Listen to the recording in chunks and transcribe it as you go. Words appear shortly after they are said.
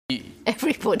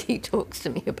Everybody talks to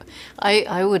me about.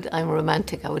 I'm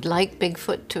romantic. I would like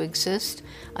Bigfoot to exist.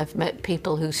 I've met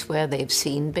people who swear they've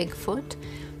seen Bigfoot,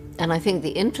 and I think the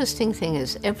interesting thing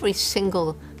is every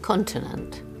single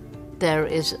continent there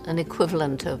is an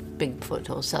equivalent of Bigfoot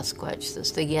or Sasquatch.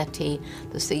 There's the Yeti,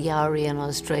 there's the Yari in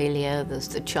Australia, there's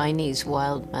the Chinese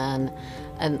wild man,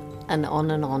 and on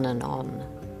and on and on.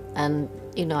 And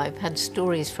you know, I've had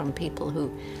stories from people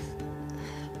who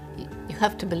you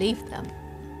have to believe them.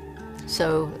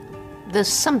 So there's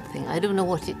something, I don't know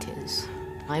what it is.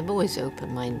 I'm always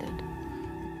open-minded.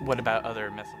 What about other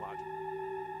mythological?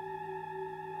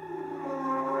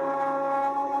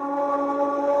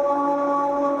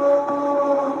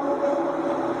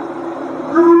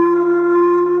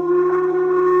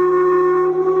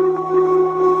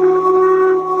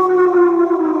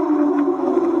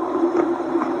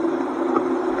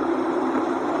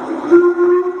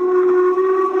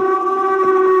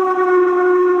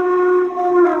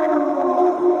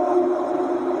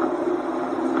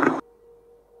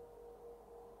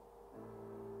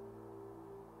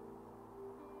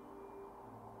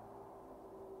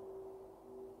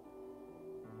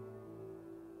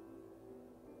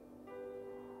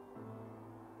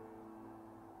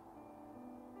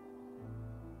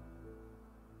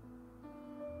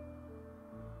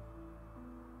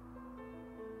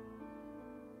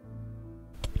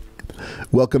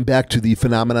 Welcome back to the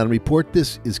Phenomenon Report.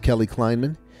 This is Kelly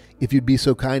Kleinman. If you'd be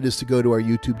so kind as to go to our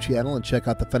YouTube channel and check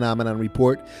out the Phenomenon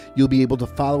Report, you'll be able to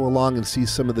follow along and see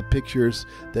some of the pictures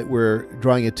that we're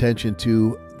drawing attention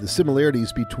to, the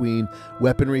similarities between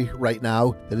weaponry right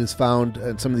now that is found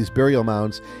in some of these burial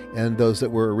mounds and those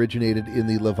that were originated in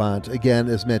the Levant. Again,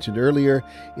 as mentioned earlier,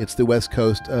 it's the west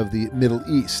coast of the Middle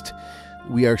East.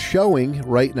 We are showing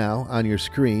right now on your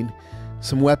screen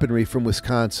some weaponry from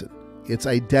Wisconsin. It's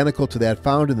identical to that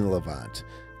found in the Levant,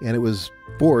 and it was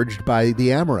forged by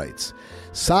the Amorites.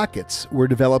 Sockets were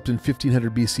developed in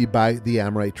 1500 BC by the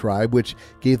Amorite tribe, which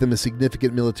gave them a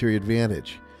significant military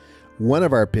advantage. One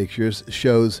of our pictures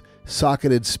shows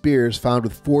socketed spears found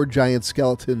with 4 giant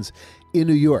skeletons in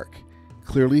New York,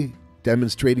 clearly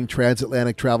demonstrating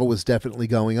transatlantic travel was definitely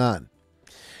going on.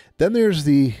 Then there's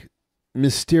the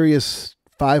mysterious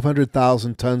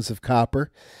 500,000 tons of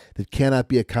copper that cannot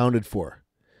be accounted for.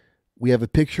 We have a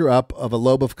picture up of a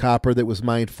lobe of copper that was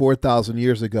mined 4,000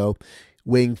 years ago,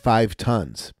 weighing 5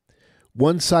 tons.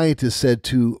 One scientist said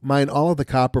to mine all of the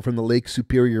copper from the Lake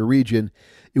Superior region,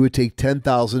 it would take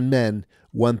 10,000 men,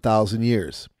 1,000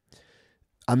 years.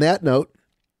 On that note,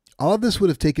 all of this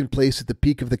would have taken place at the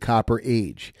peak of the Copper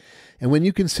Age. And when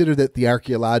you consider that the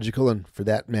archaeological, and for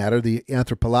that matter, the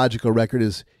anthropological record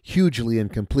is hugely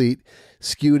incomplete,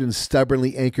 skewed and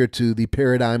stubbornly anchored to the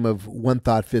paradigm of one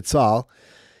thought fits all,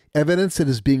 evidence that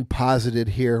is being posited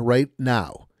here right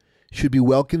now should be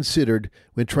well considered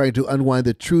when trying to unwind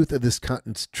the truth of this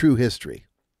continent's true history.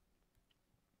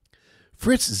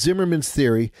 Fritz Zimmermann's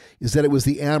theory is that it was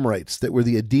the Amorites that were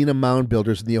the Adena mound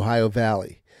builders in the Ohio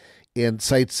Valley, and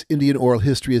cites Indian oral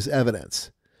history as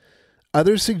evidence.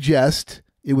 Others suggest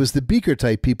it was the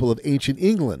Beaker-type people of ancient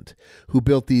England who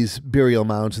built these burial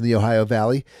mounds in the Ohio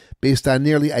Valley based on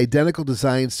nearly identical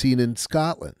designs seen in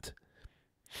Scotland.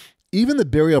 Even the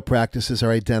burial practices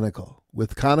are identical,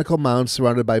 with conical mounds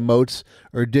surrounded by moats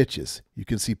or ditches. You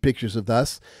can see pictures of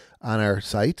this on our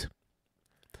site.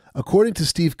 According to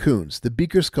Steve Coons, the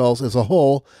Beaker skulls as a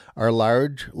whole are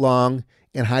large, long,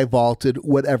 and high vaulted,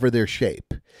 whatever their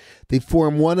shape. They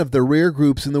form one of the rare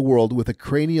groups in the world with a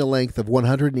cranial length of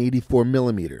 184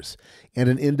 millimeters and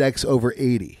an index over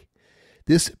 80.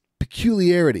 This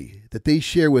peculiarity that they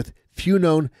share with few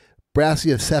known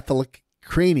brachiocephalic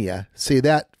crania, say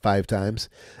that 5 times,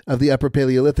 of the Upper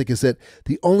Paleolithic is that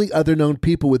the only other known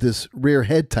people with this rare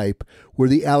head type were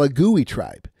the Alagui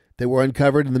tribe that were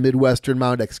uncovered in the Midwestern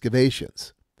mound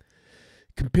excavations.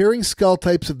 Comparing skull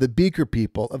types of the Beaker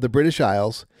people of the British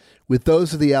Isles with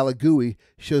those of the Alagui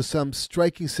shows some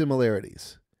striking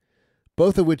similarities,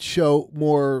 both of which show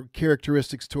more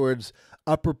characteristics towards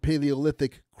Upper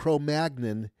Paleolithic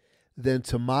Cro-Magnon than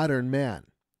to modern man.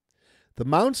 The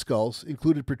mound skulls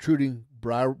included protruding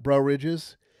brow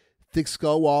ridges, thick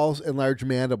skull walls, and large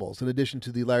mandibles, in addition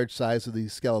to the large size of the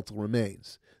skeletal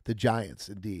remains, the giants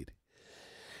indeed.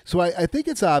 So I think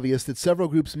it's obvious that several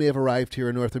groups may have arrived here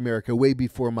in North America way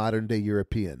before modern-day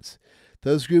Europeans.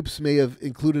 Those groups may have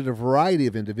included a variety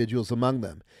of individuals among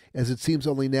them, as it seems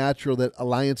only natural that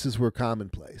alliances were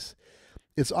commonplace.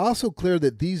 It's also clear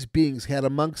that these beings had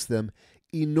amongst them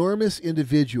enormous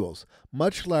individuals,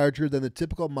 much larger than the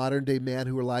typical modern-day man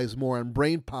who relies more on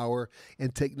brain power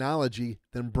and technology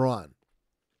than brawn.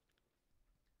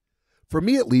 For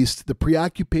me, at least, the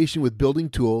preoccupation with building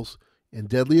tools and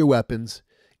deadlier weapons,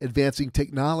 advancing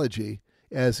technology,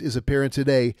 as is apparent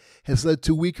today, has led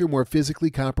to weaker, more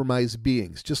physically compromised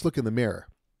beings. Just look in the mirror.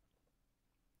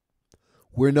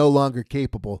 We're no longer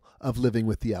capable of living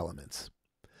with the elements.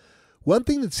 One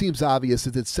thing that seems obvious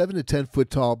is that 7 to 10 foot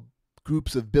tall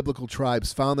groups of biblical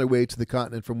tribes found their way to the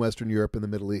continent from Western Europe and the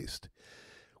Middle East.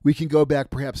 We can go back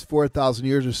perhaps 4,000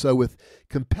 years or so with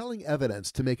compelling evidence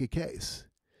to make a case.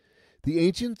 The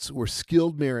ancients were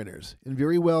skilled mariners and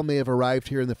very well may have arrived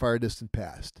here in the far distant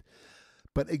past.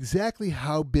 But exactly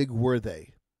how big were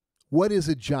they? What is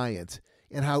a giant,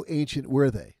 and how ancient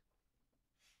were they?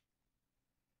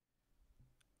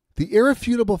 The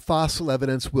irrefutable fossil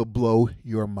evidence will blow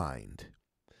your mind.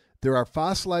 There are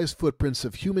fossilized footprints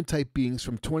of human-type beings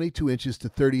from 22 inches to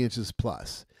 30 inches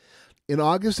plus. In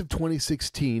August of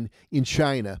 2016, in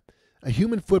China, a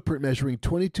human footprint measuring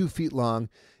 22 feet long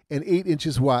and 8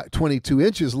 inches wide, 22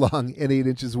 inches long and 8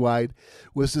 inches wide,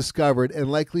 was discovered and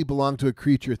likely belonged to a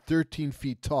creature 13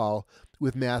 feet tall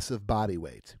with massive body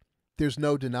weight. There's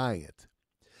no denying it.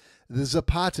 The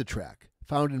Zapata track,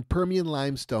 found in Permian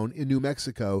limestone in New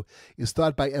Mexico, is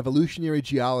thought by evolutionary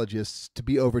geologists to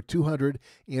be over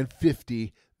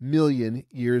 250 million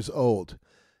years old.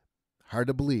 Hard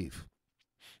to believe.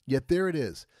 Yet there it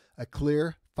is, a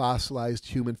clear, fossilized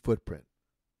human footprint.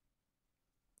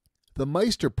 The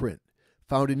Meister print,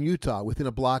 found in Utah within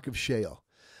a block of shale.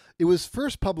 It was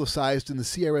first publicized in the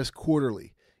CRS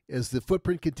Quarterly as the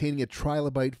footprint containing a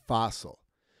trilobite fossil.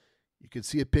 You can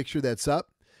see a picture that's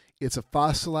up. It's a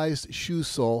fossilized shoe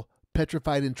sole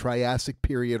petrified in Triassic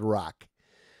period rock.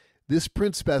 This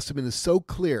print specimen is so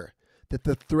clear that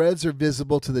the threads are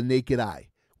visible to the naked eye,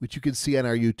 which you can see on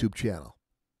our YouTube channel.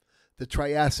 The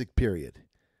Triassic period.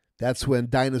 That's when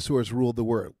dinosaurs ruled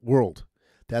the world.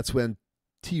 That's when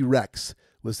T-Rex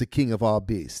was the king of all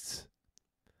beasts.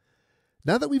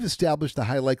 Now that we've established the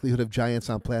high likelihood of giants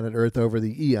on planet Earth over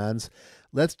the eons,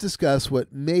 let's discuss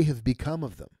what may have become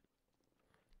of them.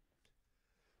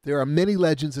 There are many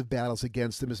legends of battles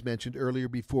against them, as mentioned earlier,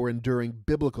 before and during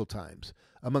biblical times,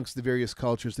 amongst the various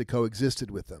cultures that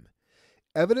coexisted with them.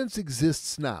 Evidence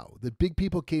exists now that big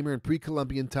people came here in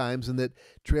pre-Columbian times and that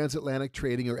transatlantic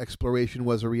trading or exploration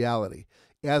was a reality,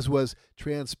 as was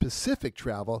trans-Pacific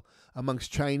travel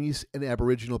amongst Chinese and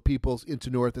Aboriginal peoples into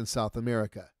North and South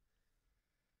America.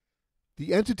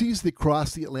 The entities that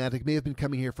crossed the Atlantic may have been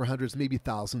coming here for hundreds, maybe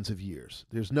thousands of years.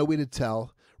 There's no way to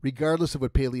tell, regardless of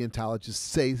what paleontologists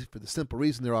say, for the simple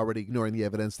reason they're already ignoring the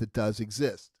evidence that does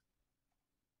exist.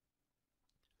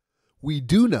 We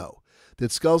do know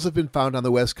that skulls have been found on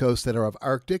the West Coast that are of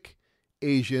Arctic,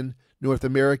 Asian, North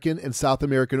American, and South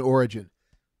American origin,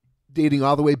 dating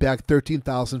all the way back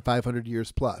 13,500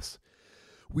 years plus.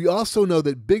 We also know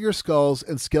that bigger skulls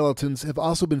and skeletons have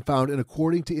also been found, and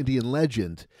according to Indian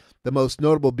legend, the most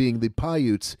notable being the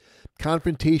Paiutes,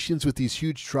 confrontations with these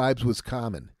huge tribes was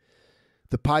common.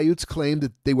 The Paiutes claimed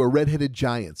that they were red-headed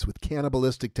giants with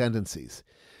cannibalistic tendencies.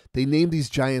 They named these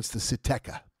giants the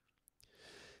Siteka.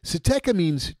 Siteka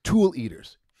means tool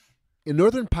eaters. In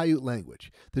northern Paiute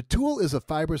language, the tool is a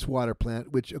fibrous water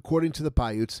plant which, according to the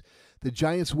Paiutes, the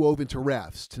giants wove into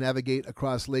rafts to navigate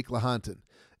across Lake Lahontan,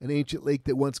 an ancient lake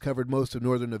that once covered most of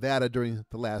northern Nevada during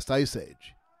the last ice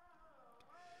age.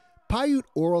 Paiute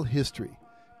oral history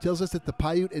tells us that the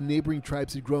Paiute and neighboring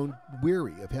tribes had grown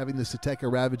weary of having the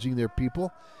Siteka ravaging their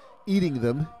people, eating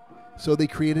them, so they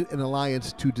created an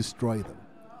alliance to destroy them.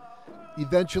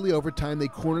 Eventually, over time, they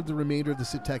cornered the remainder of the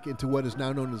Siteka into what is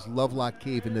now known as Lovelock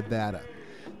Cave in Nevada.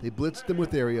 They blitzed them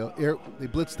with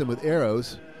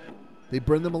arrows, they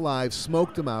burned them alive,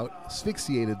 smoked them out,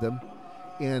 asphyxiated them,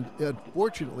 and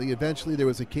unfortunately, eventually there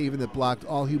was a cave-in that blocked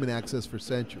all human access for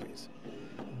centuries.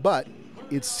 But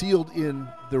it sealed in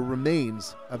the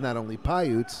remains of not only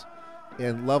Paiutes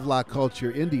and Lovelock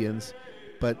culture Indians,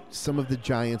 but some of the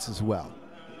giants as well.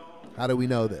 How do we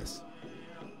know this?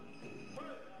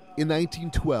 In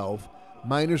 1912,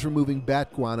 miners removing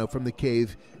bat guano from the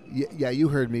cave, yeah, you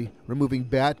heard me, removing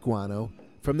bat guano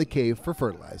from the cave for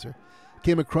fertilizer,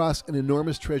 came across an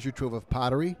enormous treasure trove of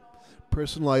pottery,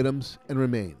 personal items, and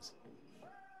remains.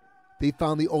 They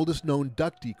found the oldest known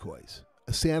duck decoys,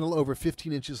 a sandal over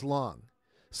 15 inches long,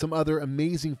 some other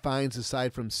amazing finds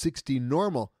aside from 60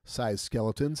 normal-sized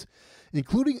skeletons,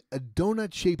 including a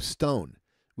donut-shaped stone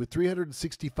with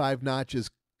 365 notches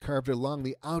carved along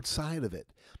the outside of it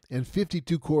and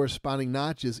 52 corresponding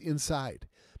notches inside.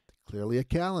 Clearly a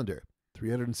calendar,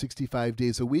 365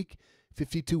 days a week,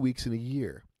 52 weeks in a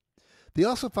year. They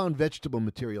also found vegetable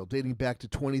material dating back to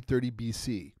 2030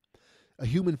 BC, a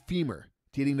human femur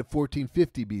dating to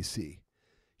 1450 BC,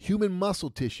 human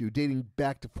muscle tissue dating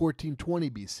back to 1420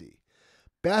 BC,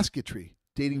 basketry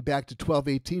dating back to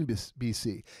 1218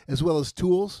 BC, as well as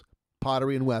tools,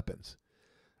 pottery, and weapons.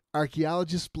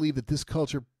 Archaeologists believe that this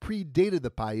culture predated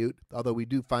the Paiute, although we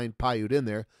do find Paiute in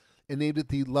there, and named it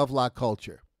the Lovelock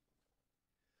culture.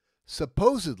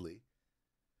 Supposedly,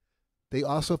 they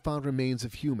also found remains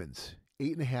of humans,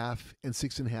 8.5 and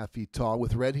 6.5 feet tall,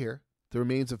 with red hair, the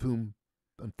remains of whom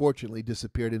unfortunately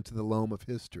disappeared into the loam of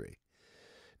history.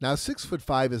 Now,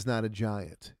 6'5" is not a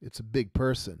giant. It's a big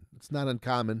person. It's not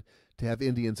uncommon to have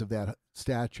Indians of that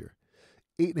stature.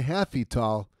 8.5 feet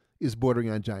tall is bordering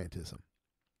on giantism.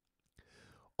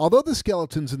 Although the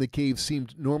skeletons in the cave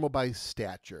seemed normal by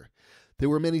stature, there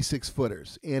were many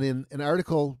 6-footers, and in an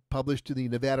article published in the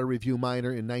Nevada Review Minor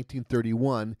in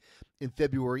 1931, in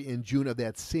February and June of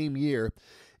that same year,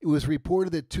 it was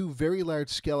reported that 2 very large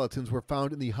skeletons were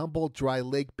found in the Humboldt Dry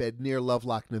Lake bed near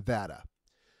Lovelock, Nevada.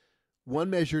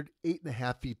 One measured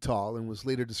 8.5 feet tall and was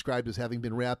later described as having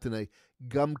been wrapped in a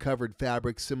gum-covered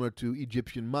fabric similar to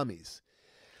Egyptian mummies.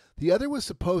 The other was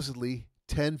supposedly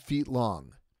 10 feet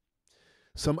long.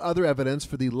 Some other evidence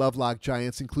for the Lovelock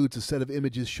giants includes a set of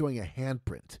images showing a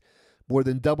handprint, more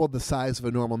than double the size of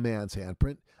a normal man's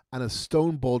handprint, on a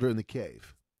stone boulder in the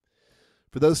cave.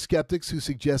 For those skeptics who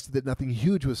suggested that nothing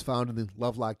huge was found in the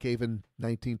Lovelock cave in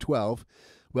 1912,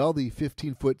 well, the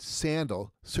 15-foot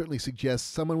sandal certainly suggests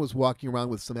someone was walking around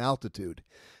with some altitude,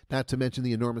 not to mention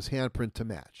the enormous handprint to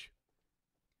match.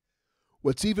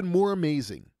 What's even more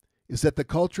amazing is that the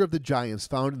culture of the giants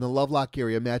found in the Lovelock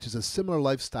area matches a similar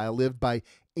lifestyle lived by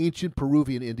ancient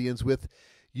Peruvian Indians with,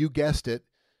 you guessed it,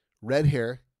 red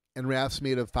hair and rafts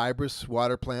made of fibrous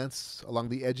water plants along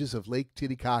the edges of Lake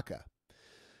Titicaca.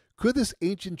 Could this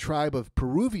ancient tribe of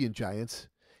Peruvian giants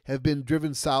have been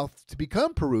driven south to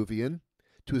become Peruvian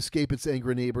to escape its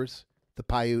angry neighbors, the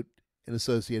Paiute and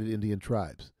associated Indian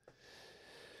tribes?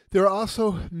 There are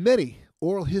also many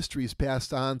oral histories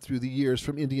passed on through the years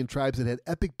from Indian tribes that had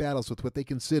epic battles with what they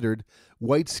considered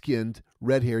white-skinned,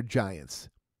 red-haired giants.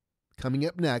 Coming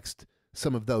up next,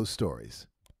 some of those stories.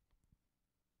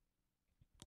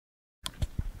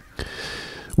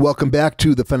 Welcome back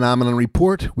to the Phenomenon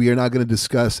Report. We are now going to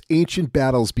discuss ancient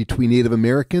battles between Native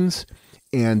Americans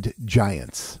and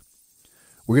giants.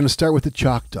 We're going to start with the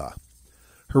Choctaw.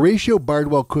 Horatio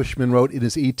Bardwell Cushman wrote in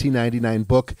his 1899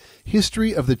 book,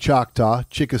 History of the Choctaw,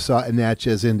 Chickasaw, and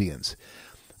Natchez Indians.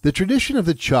 The tradition of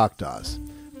the Choctaws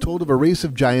told of a race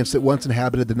of giants that once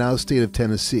inhabited the now state of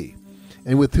Tennessee,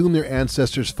 and with whom their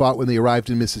ancestors fought when they arrived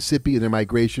in Mississippi in their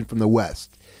migration from the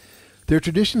west. Their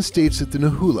tradition states that the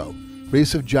Nahulo,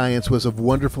 race of giants, was of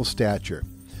wonderful stature.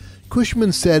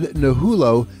 Cushman said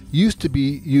Nahulo used to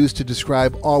be used to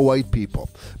describe all white people,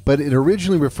 but it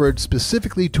originally referred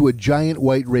specifically to a giant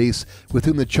white race with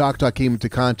whom the Choctaw came into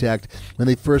contact when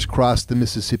they first crossed the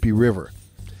Mississippi River.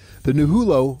 The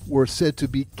Nahulo were said to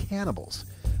be cannibals,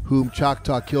 whom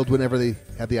Choctaw killed whenever they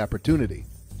had the opportunity.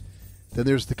 Then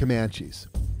there's the Comanches.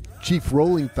 Chief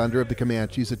Rolling Thunder of the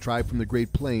Comanches, a tribe from the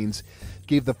Great Plains,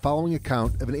 gave the following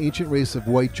account of an ancient race of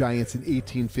white giants in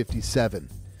 1857.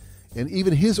 And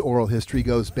even his oral history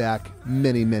goes back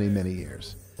many, many, many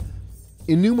years.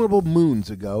 Innumerable moons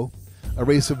ago, a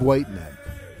race of white men,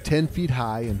 10 feet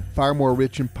high and far more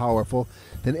rich and powerful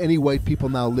than any white people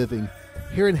now living,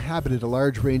 here inhabited a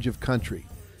large range of country,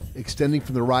 extending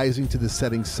from the rising to the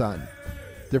setting sun.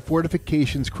 Their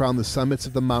fortifications crown the summits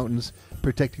of the mountains,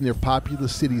 protecting their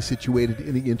populous cities situated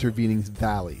in the intervening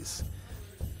valleys.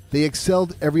 They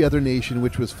excelled every other nation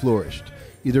which was flourished,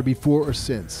 either before or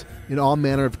since, in all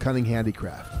manner of cunning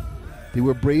handicraft. They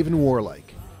were brave and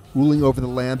warlike, ruling over the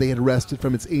land they had wrested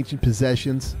from its ancient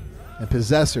possessions and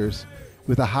possessors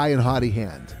with a high and haughty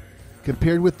hand.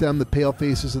 Compared with them, the pale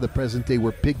faces of the present day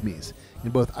were pygmies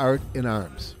in both art and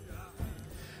arms.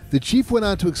 The chief went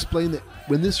on to explain that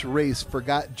when this race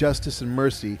forgot justice and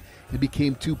mercy and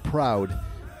became too proud,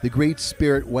 the Great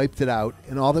Spirit wiped it out,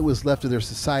 and all that was left of their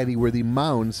society were the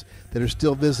mounds that are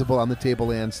still visible on the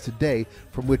tablelands today,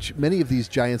 from which many of these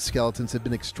giant skeletons have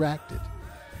been extracted.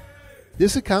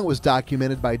 This account was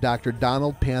documented by Dr.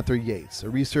 Donald Panther Yates, a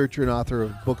researcher and author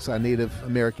of books on Native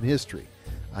American history,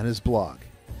 on his blog.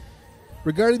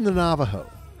 Regarding the Navajo,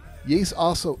 Yates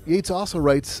also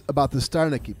writes about the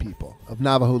Starnaki people of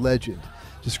Navajo legend,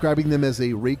 describing them as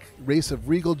a race of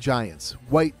regal giants,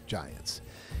 white giants,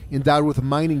 endowed with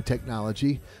mining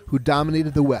technology, who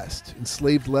dominated the West,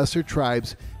 enslaved lesser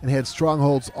tribes, and had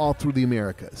strongholds all through the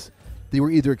Americas. They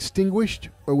were either extinguished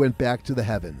or went back to the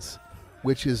heavens,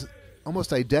 which is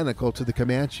almost identical to the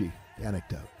Comanche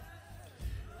anecdote.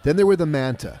 Then there were the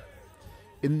Manta.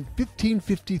 In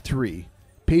 1553,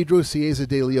 Pedro Cieza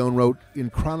de Leon wrote in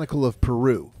Chronicle of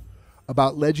Peru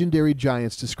about legendary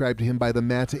giants described to him by the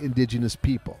Manta indigenous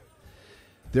people.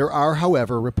 There are,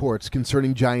 however, reports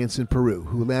concerning giants in Peru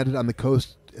who landed on the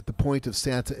coast at the point of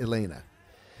Santa Elena.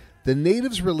 The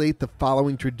natives relate the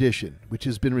following tradition, which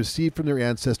has been received from their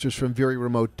ancestors from very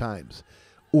remote times.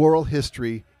 Oral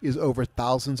history is over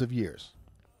thousands of years.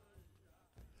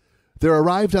 There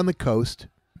arrived on the coast,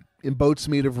 in boats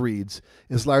made of reeds,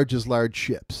 as large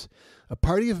ships, a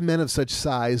party of men of such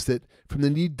size that, from the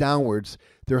knee downwards,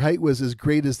 their height was as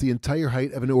great as the entire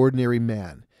height of an ordinary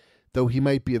man, though he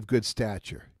might be of good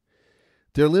stature.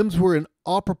 Their limbs were in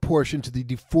all proportion to the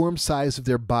deformed size of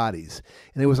their bodies,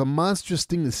 and it was a monstrous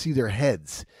thing to see their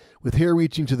heads, with hair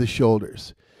reaching to the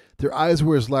shoulders. Their eyes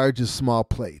were as large as small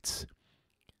plates.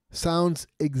 Sounds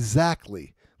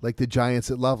exactly like the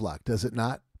giants at Lovelock, does it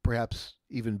not? Perhaps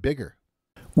even bigger.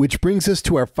 Which brings us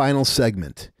to our final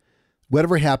segment.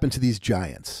 Whatever happened to these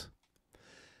giants?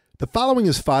 The following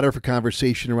is fodder for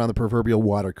conversation around the proverbial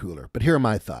water cooler, but here are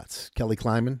my thoughts. Kelly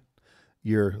Kleinman,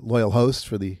 your loyal host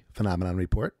for the Phenomenon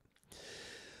Report.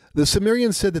 The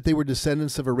Sumerians said that they were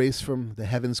descendants of a race from the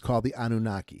heavens called the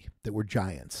Anunnaki, that were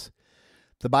giants.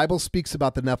 The Bible speaks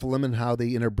about the Nephilim and how they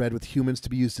interbred with humans to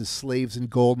be used as slaves in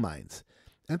gold mines.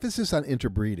 Emphasis on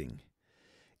interbreeding.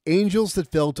 Angels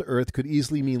that fell to earth could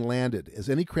easily mean landed, as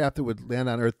any craft that would land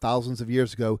on earth thousands of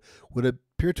years ago would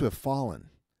appear to have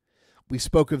fallen. We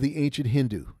spoke of the ancient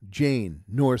Hindu, Jain,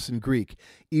 Norse, and Greek,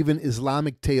 even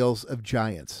Islamic tales of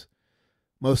giants.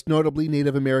 Most notably,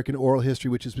 Native American oral history,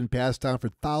 which has been passed down for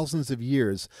thousands of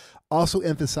years, also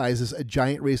emphasizes a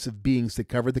giant race of beings that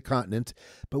covered the continent,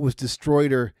 but was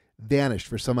destroyed or vanished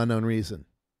for some unknown reason.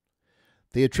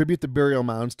 They attribute the burial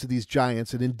mounds to these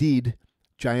giants, and indeed,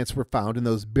 giants were found in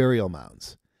those burial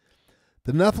mounds.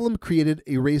 The Nephilim created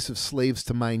a race of slaves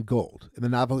to mine gold, and the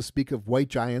Navajo speak of white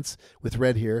giants with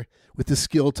red hair with the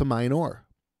skill to mine ore.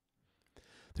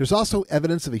 There's also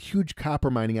evidence of a huge copper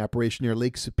mining operation near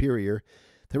Lake Superior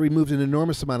that removed an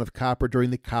enormous amount of copper during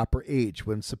the Copper Age,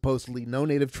 when supposedly no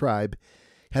native tribe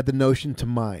had the notion to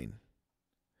mine.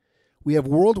 We have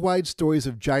worldwide stories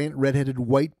of giant red-headed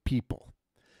white people.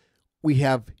 We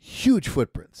have huge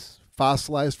footprints,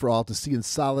 fossilized for all to see in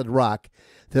solid rock,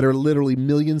 that are literally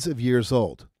millions of years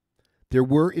old. There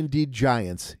were indeed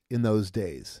giants in those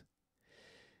days.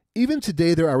 Even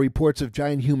today, there are reports of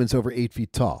giant humans over 8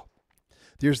 feet tall.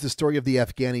 There's the story of the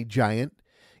Afghani giant,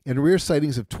 and rare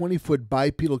sightings of 20-foot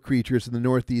bipedal creatures in the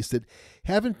Northeast that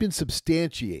haven't been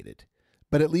substantiated,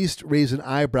 but at least raise an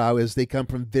eyebrow as they come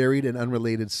from varied and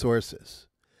unrelated sources.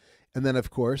 And then, of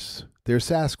course, there's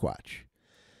Sasquatch.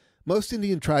 Most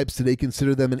Indian tribes today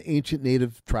consider them an ancient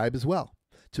native tribe as well,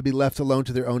 to be left alone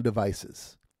to their own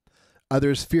devices.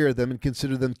 Others fear them and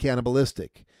consider them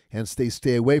cannibalistic, hence they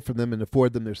stay away from them and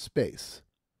afford them their space.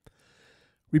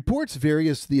 Reports vary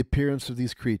as to the appearance of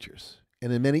these creatures,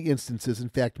 and in many instances, in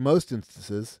fact most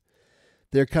instances,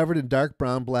 they are covered in dark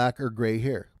brown, black, or gray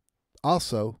hair.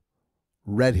 Also,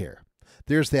 red hair.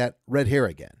 There's that red hair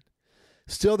again.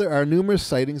 Still, there are numerous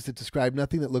sightings that describe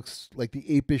nothing that looks like the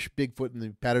apish Bigfoot in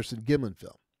the Patterson-Gimlin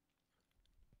film.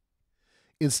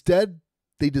 Instead,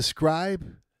 they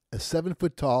describe a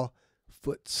 7-foot-tall,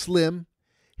 slim,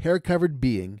 hair-covered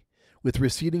being with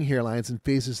receding hairlines and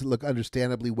faces that look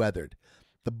understandably weathered.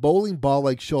 The bowling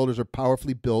ball-like shoulders are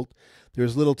powerfully built, there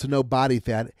is little to no body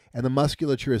fat, and the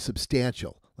musculature is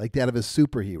substantial, like that of a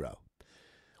superhero.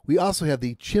 We also have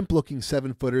the chimp-looking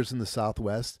 7-footers in the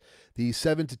Southwest, the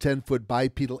 7 to 10-foot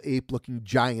bipedal ape-looking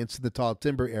giants in the tall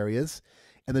timber areas,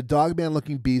 and the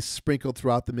dogman-looking beasts sprinkled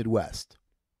throughout the Midwest.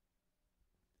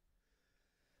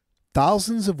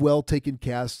 Thousands of well-taken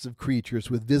casts of creatures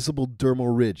with visible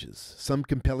dermal ridges, some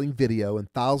compelling video,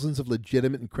 and thousands of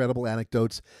legitimate and credible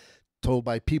anecdotes told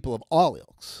by people of all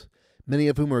ilks, many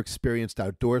of whom are experienced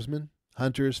outdoorsmen,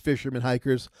 hunters, fishermen,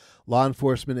 hikers, law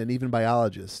enforcement, and even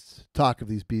biologists, talk of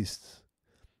these beasts.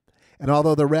 And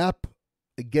although the rap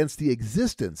against the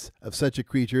existence of such a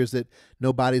creature is that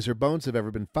no bodies or bones have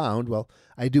ever been found, well,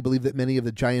 I do believe that many of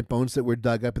the giant bones that were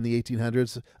dug up in the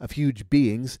 1800s of huge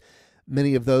beings,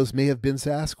 many of those may have been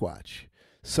Sasquatch.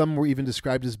 Some were even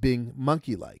described as being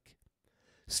monkey-like.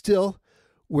 Still,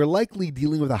 we're likely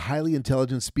dealing with a highly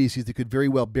intelligent species that could very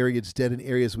well bury its dead in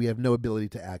areas we have no ability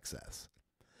to access.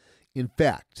 In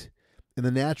fact, in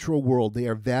the natural world, they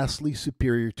are vastly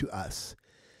superior to us.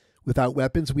 Without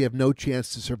weapons, we have no chance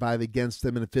to survive against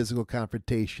them in a physical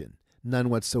confrontation, none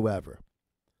whatsoever.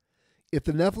 If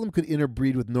the Nephilim could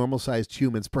interbreed with normal-sized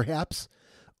humans, perhaps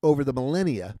over the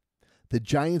millennia, the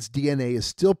giant's DNA is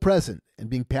still present and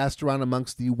being passed around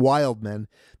amongst the wild men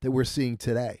that we're seeing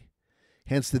today.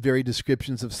 Hence the very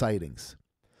descriptions of sightings.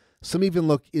 Some even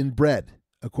look inbred,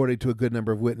 according to a good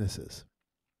number of witnesses.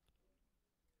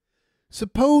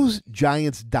 Suppose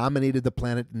giants dominated the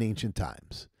planet in ancient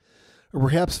times, or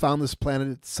perhaps found this planet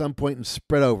at some point and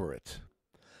spread over it.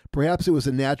 Perhaps it was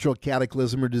a natural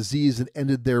cataclysm or disease that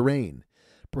ended their reign.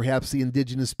 Perhaps the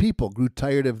indigenous people grew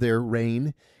tired of their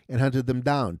reign and hunted them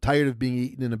down, tired of being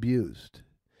eaten and abused.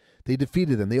 They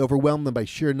defeated them. They overwhelmed them by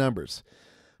sheer numbers.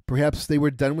 Perhaps they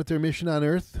were done with their mission on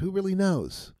Earth. Who really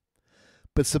knows?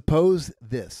 But suppose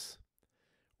this.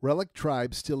 Relic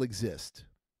tribes still exist,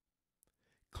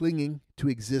 clinging to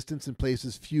existence in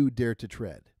places few dare to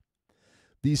tread.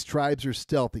 These tribes are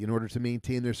stealthy in order to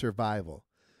maintain their survival.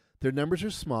 Their numbers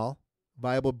are small.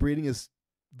 Viable breeding is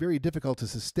very difficult to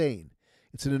sustain.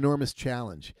 It's an enormous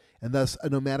challenge, and thus a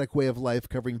nomadic way of life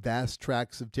covering vast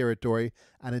tracts of territory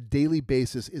on a daily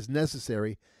basis is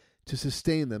necessary to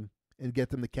sustain them and get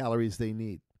them the calories they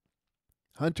need.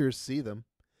 Hunters see them,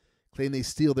 claim they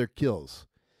steal their kills,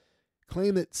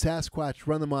 claim that Sasquatch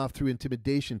run them off through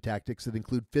intimidation tactics that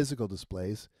include physical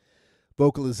displays,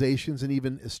 vocalizations, and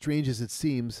even, as strange as it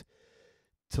seems,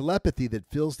 telepathy that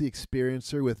fills the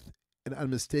experiencer with an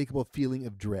unmistakable feeling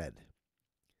of dread.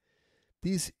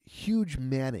 These huge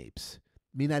man-apes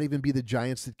may not even be the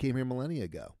giants that came here millennia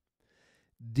ago.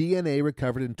 DNA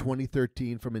recovered in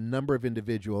 2013 from a number of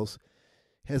individuals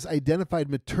has identified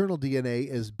maternal DNA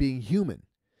as being human,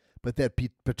 but that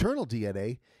paternal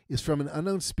DNA is from an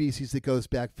unknown species that goes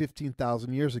back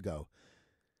 15,000 years ago.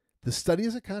 The study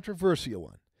is a controversial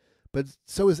one, but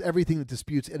so is everything that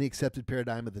disputes any accepted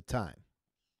paradigm of the time.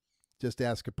 Just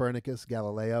ask Copernicus,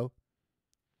 Galileo.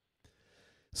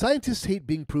 Scientists hate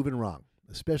being proven wrong,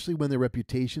 especially when their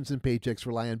reputations and paychecks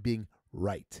rely on being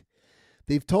right.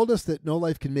 They've told us that no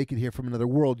life can make it here from another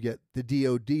world, yet the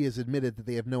DoD has admitted that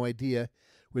they have no idea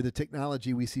where the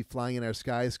technology we see flying in our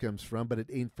skies comes from, but it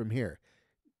ain't from here,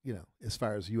 as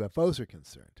far as UFOs are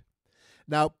concerned.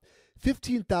 Now,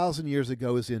 15,000 years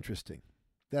ago is interesting.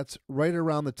 That's right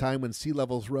around the time when sea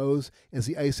levels rose as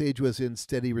the Ice Age was in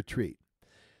steady retreat.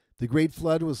 The Great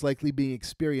Flood was likely being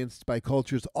experienced by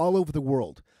cultures all over the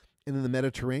world and in the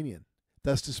Mediterranean,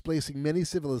 thus displacing many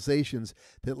civilizations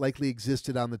that likely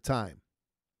existed on the time.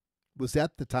 Was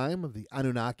that the time of the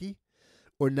Anunnaki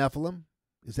or Nephilim?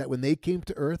 Is that when they came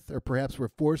to Earth, or perhaps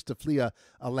were forced to flee a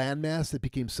landmass that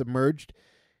became submerged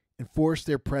and forced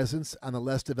their presence on the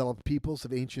less developed peoples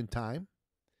of ancient time?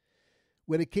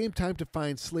 When it came time to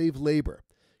find slave labor,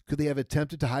 could they have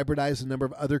attempted to hybridize a number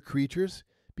of other creatures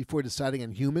before deciding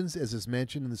on humans, as is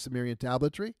mentioned in the Sumerian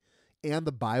tabletry, and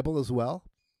the Bible as well?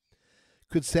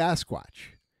 Could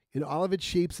Sasquatch, in all of its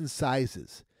shapes and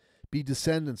sizes, be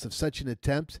descendants of such an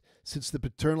attempt, since the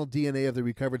paternal DNA of the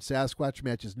recovered Sasquatch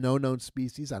matches no known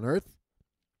species on Earth?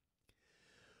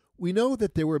 We know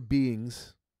that there were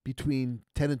beings between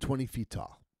 10 and 20 feet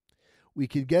tall. We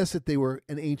can guess that they were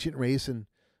an ancient race and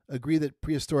agree that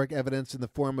prehistoric evidence in the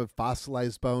form of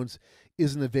fossilized bones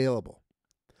isn't available.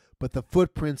 But the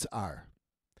footprints are.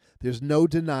 There's no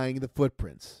denying the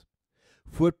footprints.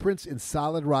 Footprints in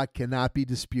solid rock cannot be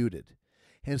disputed.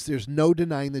 Hence, there's no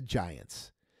denying the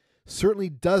giants. Certainly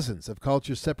dozens of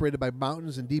cultures separated by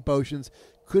mountains and deep oceans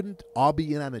couldn't all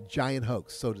be in on a giant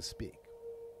hoax, so to speak.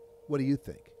 What do you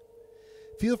think?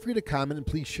 Feel free to comment and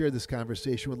please share this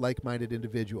conversation with like-minded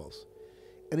individuals.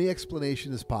 Any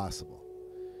explanation is possible.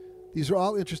 These are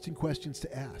all interesting questions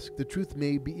to ask. The truth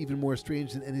may be even more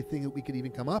strange than anything that we could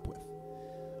even come up with.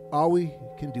 All we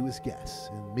can do is guess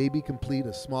and maybe complete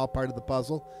a small part of the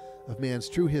puzzle of man's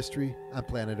true history on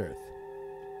planet Earth.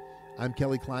 I'm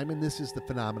Kelly Kleinman. This is the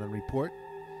Phenomenon Report.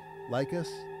 Like us,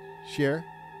 share,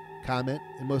 comment,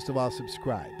 and most of all,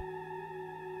 subscribe.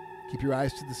 Keep your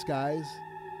eyes to the skies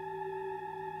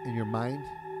and your mind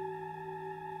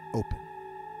open.